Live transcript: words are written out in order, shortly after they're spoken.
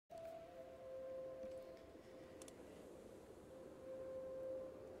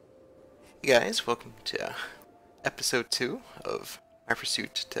Hey guys, welcome to episode 2 of my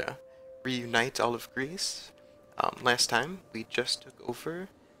pursuit to reunite all of Greece. Last time we just took over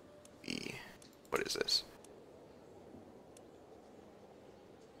the... what is this?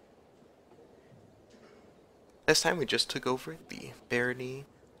 Last time we just took over the barony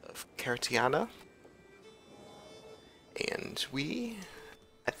of Cartiana, and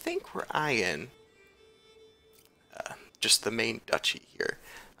I think we're eyeing just the main duchy here,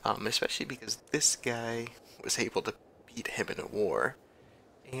 especially because this guy was able to beat him in a war.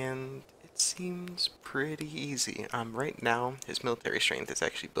 And it seems pretty easy. Right now, his military strength is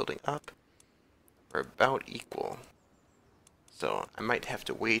actually building up. We're about equal. So I might have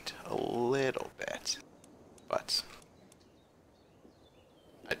to wait a little bit. But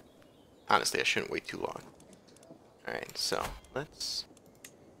I, honestly, I shouldn't wait too long. Alright, so because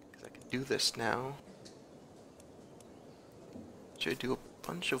I can do this now. Should I do a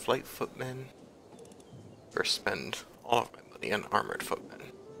bunch of light footmen? Or spend all of my money on armored footmen?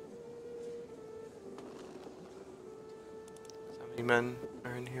 How many men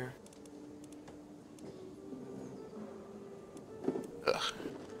are in here? Ugh.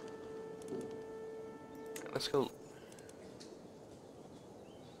 Right, let's go.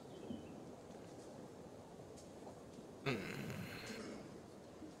 And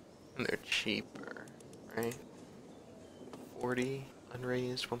they're cheaper, right? 40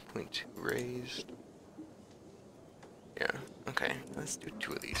 unraised, 1.2 raised. Yeah, okay, let's do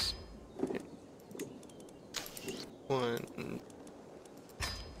 2 of these. Okay. 1,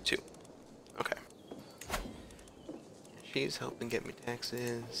 2. Okay. She's helping get me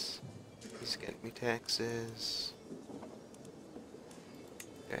taxes. He's getting me taxes.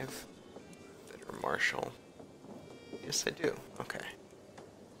 Do I have better marshal? Yes, I do. Okay.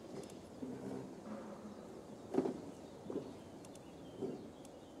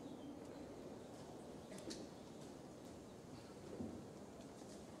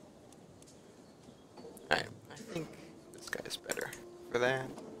 Alright, I think this guy's better for that.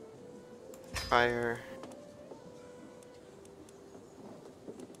 Fire.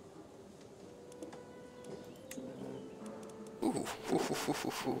 Ooh,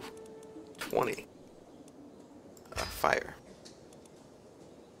 20. Fire.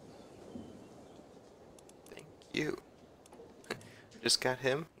 Thank you. Just got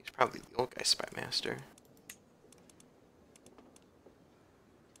him. He's probably the old guy spy master.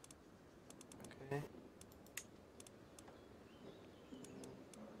 Okay.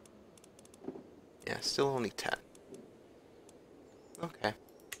 Yeah, still only 10. Okay.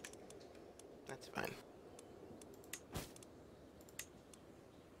 That's fine.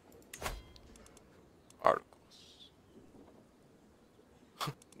 Articles.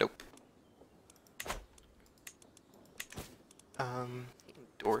 Nope. He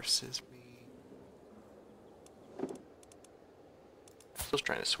endorses me. Still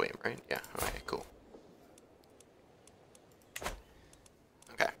trying to sway him, right? Yeah, okay, cool.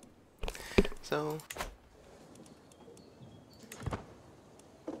 Okay. So...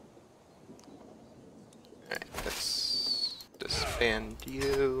 alright, let's disband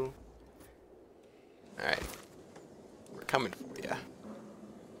you. Alright. We're coming for ya.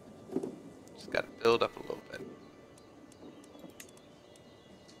 Just gotta build up a little bit.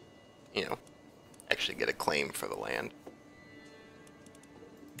 You know, actually get a claim for the land.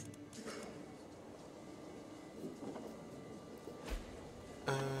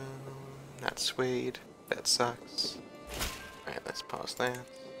 Not swayed. That sucks. Alright, let's pause that.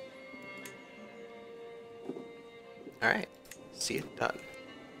 Alright, see it done.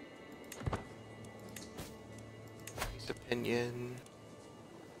 His opinion.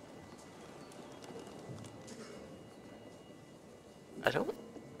 I don't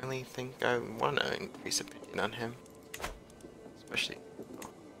really think I want to increase opinion on him. Especially... oh,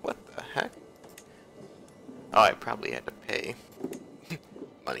 what the heck? Oh, I probably had to pay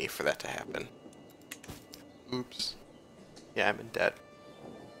money for that to happen. Oops. Yeah, I'm in debt.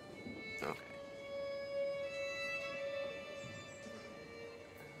 Okay.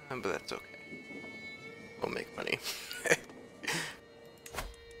 But that's okay. We'll make money.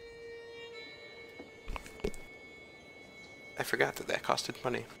 I forgot that that costed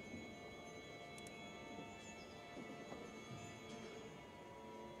money.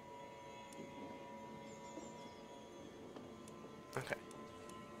 Okay.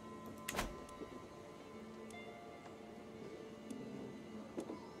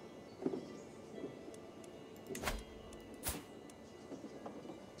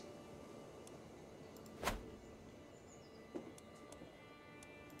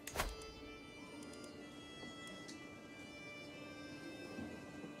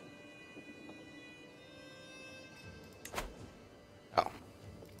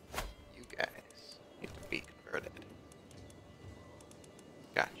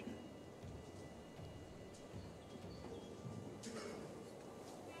 Gotcha.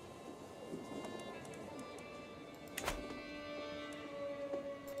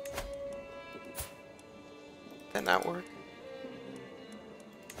 Did that not work?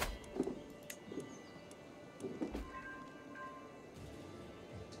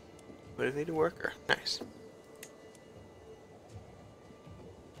 Motivated worker. Nice.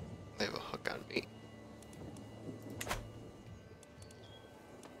 They have a hook on me.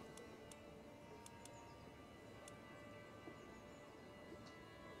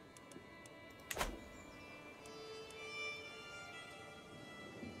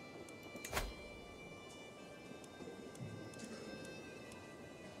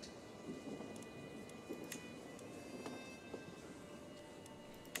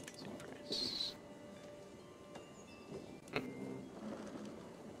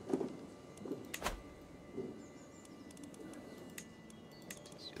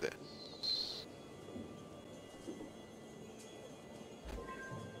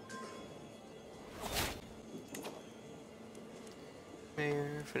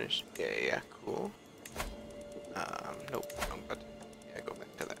 Finished. Yeah, cool. Nope, wrong button. Yeah, go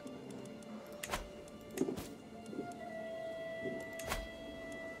back to that.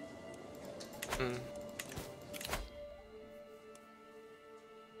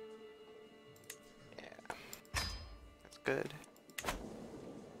 Yeah, that's good.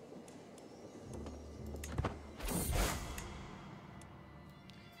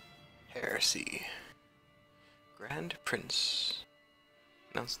 Heresy. Grand Prince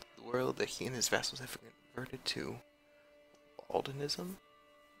announced to the world that he and his vassals have converted to Waldenism.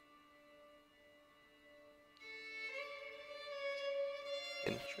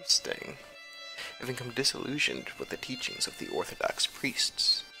 Interesting. Having become disillusioned with the teachings of the Orthodox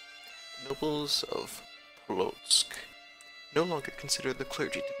priests, the nobles of Polotsk no longer consider the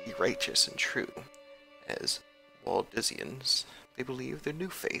clergy to be righteous and true. As Waldesians, they believe their new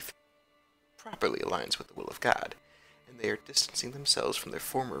faith properly aligns with the will of God, and they are distancing themselves from their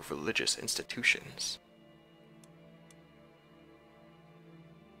former religious institutions.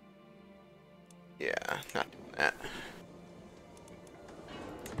 Yeah, not doing that.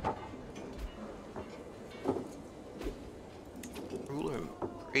 Ruler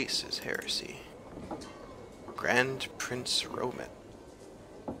embraces heresy. Grand Prince Roman.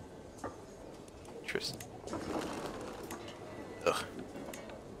 Interesting. Ugh.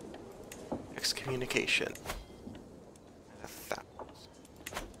 Excommunication.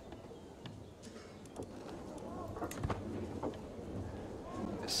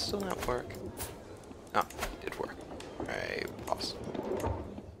 This still not work. Oh, it did work. Alright, pause.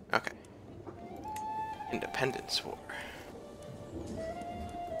 Okay. Independence War.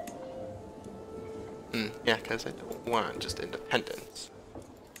 Yeah, because I don't want just independence.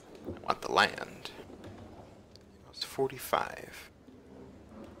 I want the land. I was 45.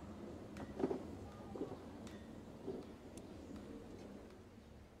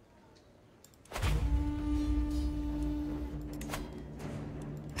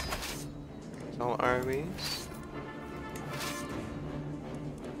 All armies.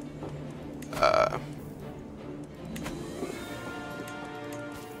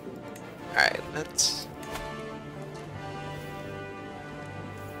 Alright, let's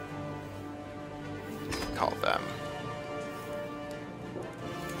call them.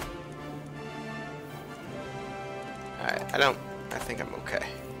 Alright, I think I'm okay.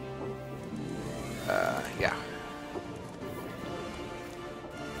 Yeah.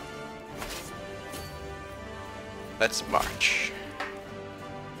 Let's march.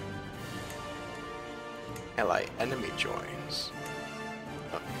 Ally enemy joins.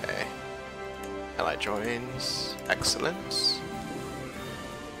 Okay. Ally joins. Excellent.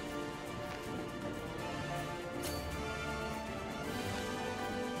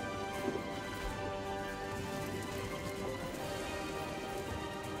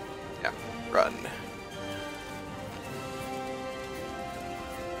 Yeah, run.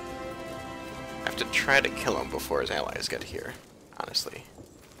 I have to try to kill him before his allies get here, honestly.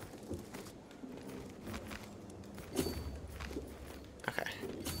 Okay.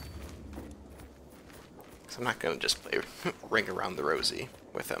 So I'm not gonna just play Ring Around the Rosie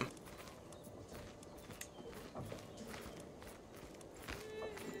with him.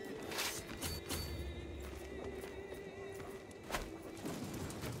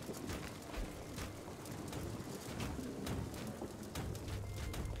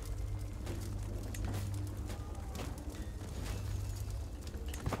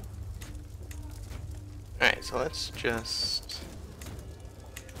 Alright, so let's just...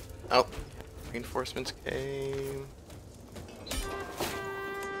 Oh, reinforcements came.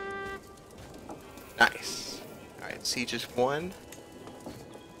 Nice. Alright, siege is 1.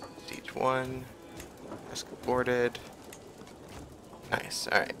 Siege 1. Escorted. Nice.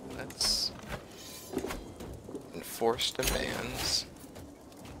 Alright, let's enforce demands.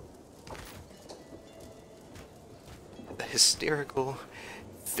 The hysterical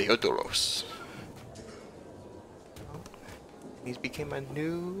Theodoros. He's became a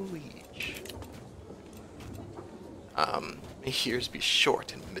new liege. May years be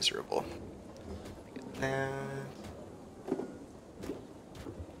short and miserable. Get that.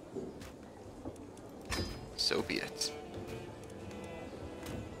 So be it.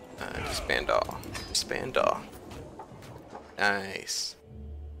 Disband all. Disband all. Nice.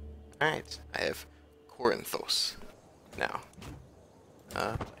 Alright, I have Korinthos now.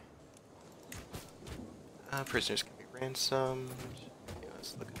 Prisoners can be ransomed. Okay,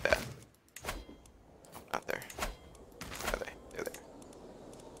 let's look at that. Oh, not there. Are they? They're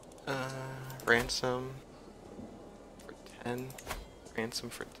there. Ransom for 10. Ransom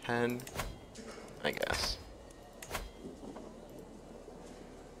for 10. I guess.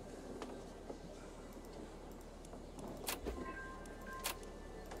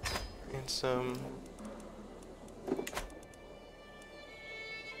 Ransom.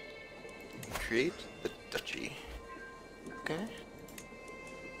 Create the duchy. Okay.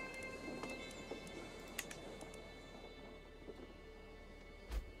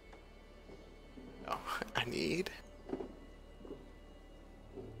 Oh, I need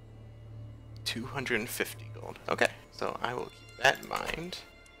 250 gold. Okay, so I will keep that in mind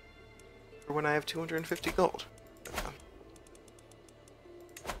for when I have 250 gold.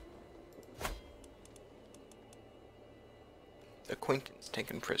 Acquaintance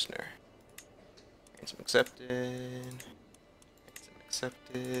taken prisoner. Ransom accepted. Ransom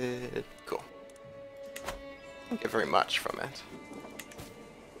accepted. Cool. Don't get very much from it.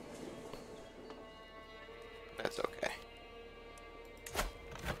 That's okay.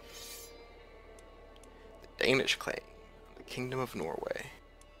 The Danish claim on the Kingdom of Norway.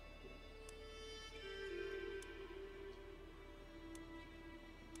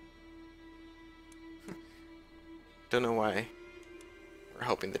 Don't know why we're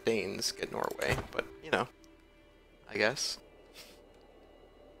hoping the Danes get Norway, but, you know, I guess.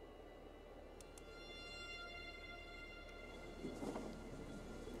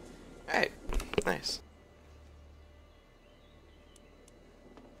 Alright, nice.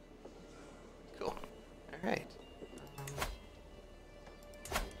 Cool. Alright.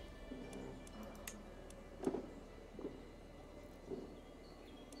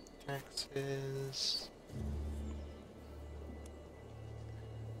 Taxes.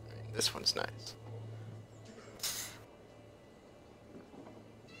 This one's nice.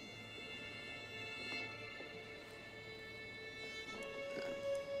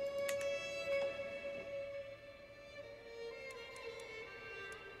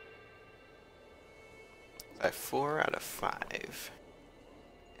 I have 4 out of 5.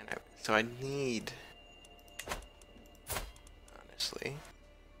 And so I need, honestly,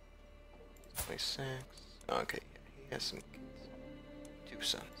 26. Okay, yeah, he has some kids. 2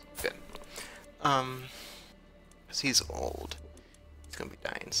 sons. Good. 'Cause he's old. He's gonna be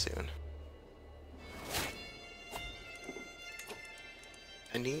dying soon.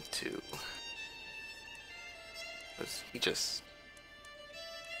 I need to. Because he just,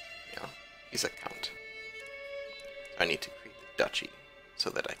 you know, he's a count. I need to create the duchy so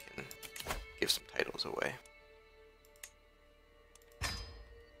that I can give some titles away.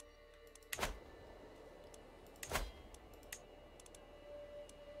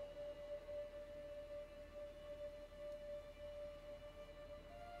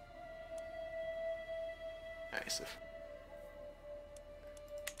 Nice.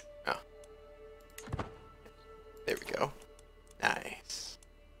 Oh. There we go. Nice.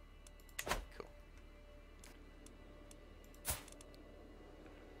 Cool.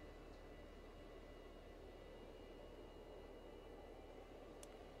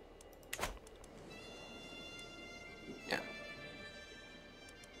 Yeah.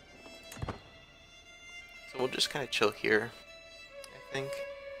 So we'll just kind of chill here, I think.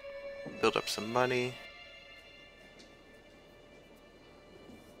 Build up some money.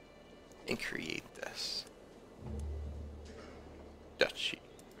 And create this duchy,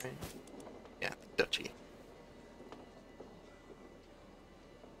 right? Yeah, the duchy.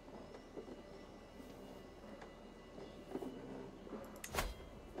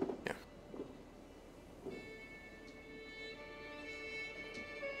 Yeah.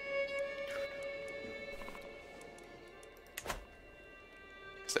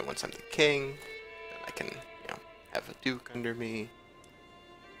 Because then once I'm the king, then I can, you know, have a duke under me.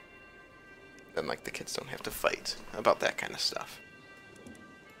 Then, like, the kids don't have to fight about that kind of stuff.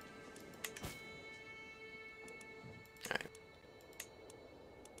 Alright.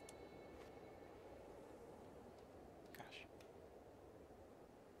 Gosh.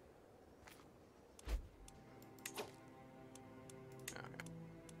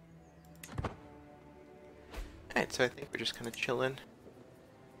 Alright, so I think we're just kind of chilling.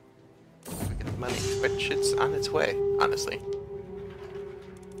 We get the money, which it's on its way, honestly.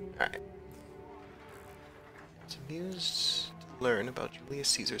 Alright. It's amused to learn about Julius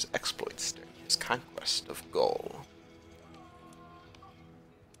Caesar's exploits during his conquest of Gaul.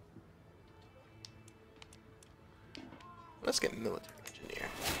 Let's get military engineer.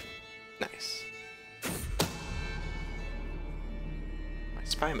 Nice. My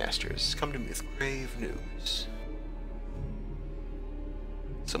spy masters come to me with grave news.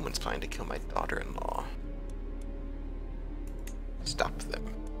 Someone's planning to kill my daughter-in-law. Stop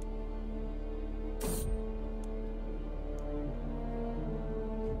them.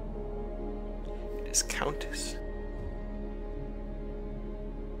 It is Countess.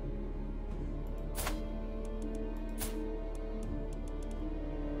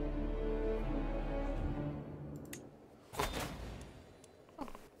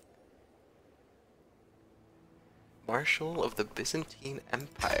 Marshal of the Byzantine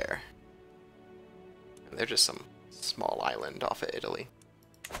Empire. And they're just some small island off of Italy.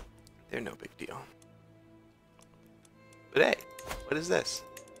 They're no big deal. But hey, what is this?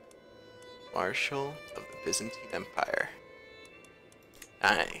 Marshal of the Byzantine Empire.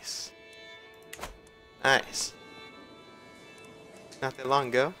 Nice. Nice. Not that long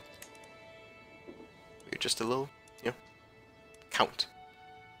ago, we were just a little, count.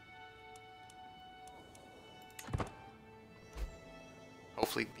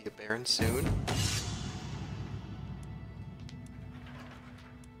 Hopefully be a baron soon.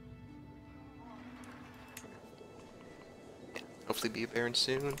 Yeah, hopefully be a baron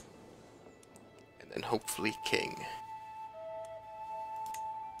soon. And then hopefully king.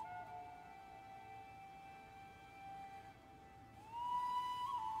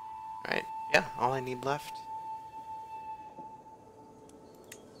 Alright, yeah, all I need left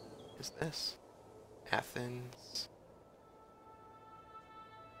is this. Athens.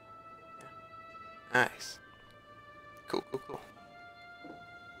 Nice. Cool, cool, cool.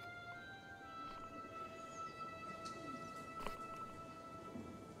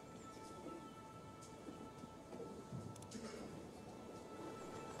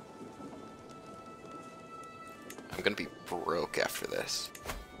 I'm gonna be broke after this,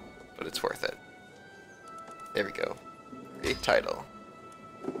 but it's worth it. There we go. Create title.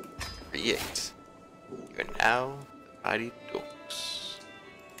 Create. You are now the DIOX.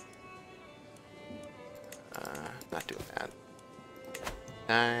 Not doing that.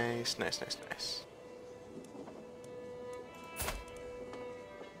 Nice, nice, nice, nice.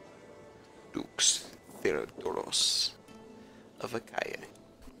 Dux Theodoros of Achaia.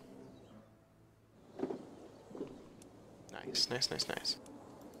 Nice, nice, nice, nice.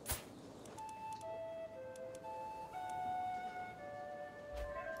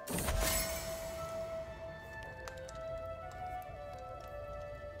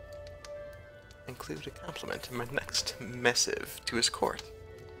 Include a compliment in my next missive to his court.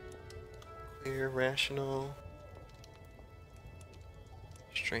 Clear, rational,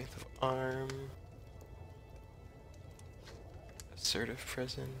 strength of arm, assertive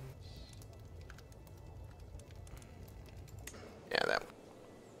presence. Yeah, that one.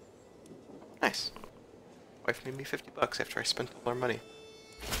 Nice. Wife made me $50 after I spent all our money.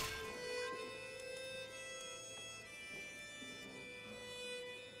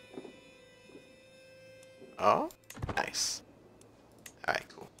 Oh, nice. Alright,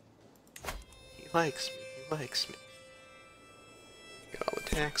 cool. He likes me, he likes me. Get all the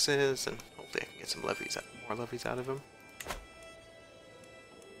taxes, and hopefully I can get some levies out, more levies out of him.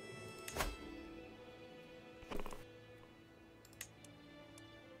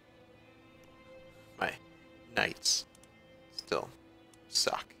 My knights still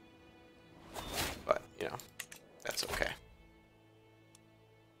suck. But, that's okay.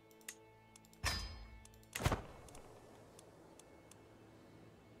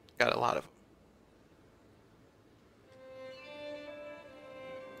 Got a lot of them.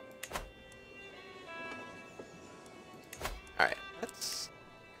 Alright, let's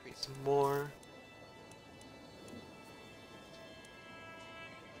create some more.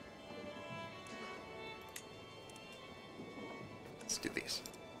 Let's do these.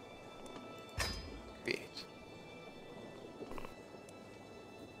 Create.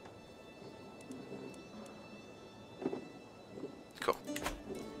 Cool.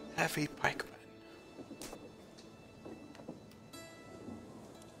 Heavy pikemen.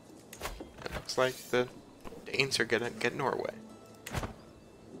 looks like the Danes are gonna get Norway.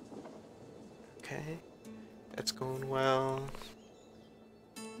 Okay, that's going well.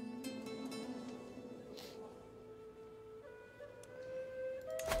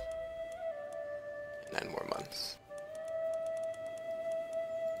 9 more months.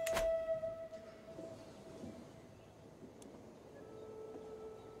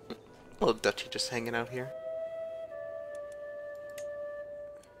 Little duchy just hanging out here.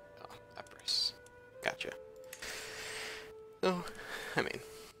 Oh, Epirus. Gotcha. So, I mean,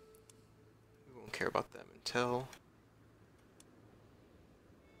 we won't care about them until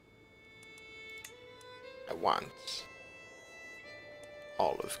I want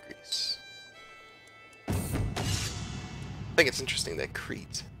all of Greece. I think it's interesting that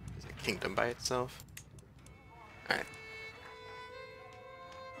Crete is a kingdom by itself. Alright.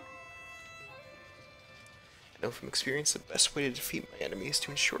 I know from experience the best way to defeat my enemy is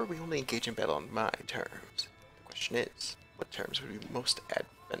to ensure we only engage in battle on my terms. The question is, what terms would be most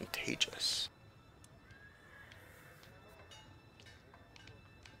advantageous?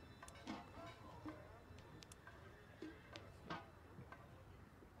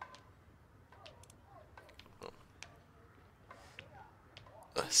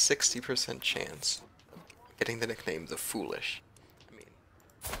 A 60% chance of getting the nickname the Foolish. I mean,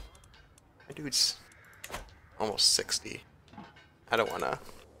 my dude's almost 60. I don't want to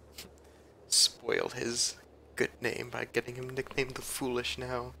spoil his good name by getting him nicknamed the Foolish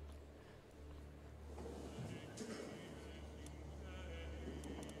now.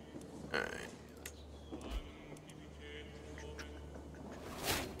 Alright.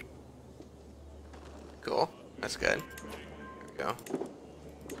 Cool. That's good. There we go.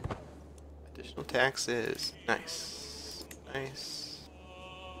 Additional taxes. Nice. Nice.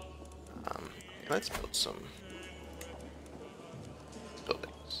 Let's build some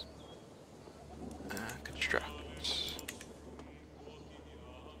buildings. Construct.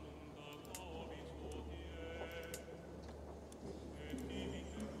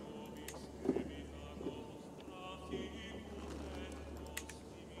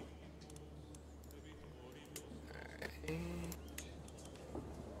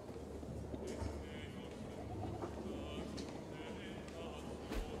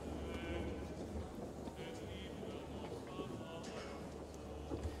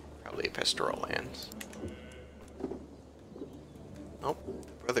 Probably pastoral lands. Nope,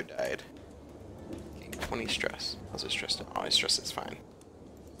 the brother died. Gained 20 stress. How's his stress? Oh, his stress is fine.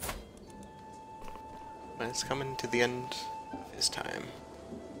 But it's coming to the end of his time.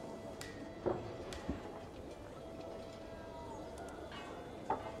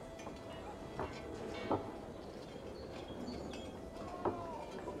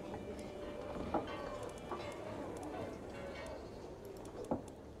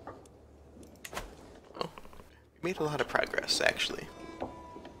 Made a lot of progress, actually.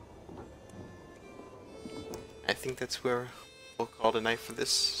 I think that's where we'll call it a night for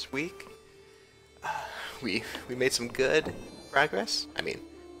this week. We made some good progress. I mean,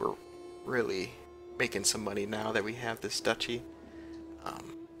 we're really making some money now that we have this duchy.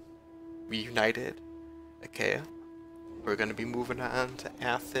 We united Achaia. We're going to be moving on to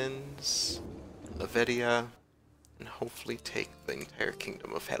Athens, Lavidia, and hopefully take the entire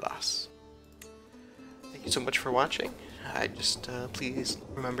kingdom of Hellas. Thank you so much for watching. Please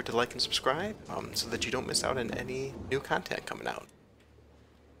remember to like and subscribe so that you don't miss out on any new content coming out.